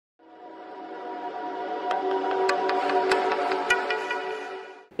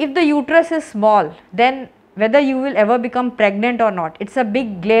If the uterus is small, then whether you will ever become pregnant or not, it's a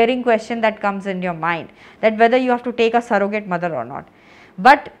big glaring question that comes in your mind, that whether you have to take a surrogate mother or not.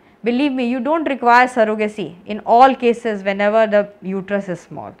 But believe me, you don't require surrogacy in all cases whenever the uterus is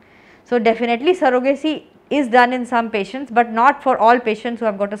small. So definitely surrogacy is done in some patients, but not for all patients who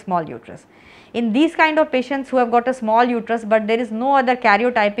have got a small uterus. In these kind of patients who have got a small uterus but there is no other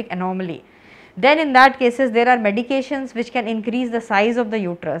karyotypic anomaly, then in that cases there are medications which can increase the size of the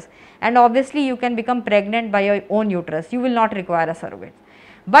uterus, and obviously you can become pregnant by your own uterus, you will not require a surrogate.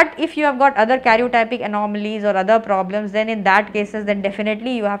 But if you have got other karyotypic anomalies or other problems, then in that cases then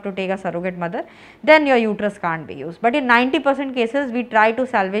definitely you have to take a surrogate mother, then your uterus can't be used. But in 90% cases we try to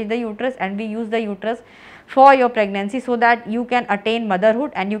salvage the uterus and we use the uterus for your pregnancy so that you can attain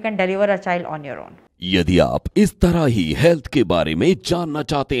motherhood and you can deliver a child on your own. यदि आप इस तरह ही health के बारे में जानना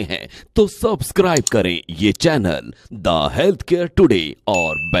चाहते हैं तो सब्सक्राइब करें ये channel the health care today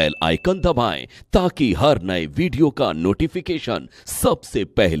और बेल आइकन दबाएं ताकि हर नए वीडियो का नोटिफिकेशन सबसे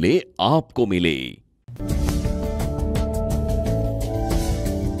पहले आपको मिले।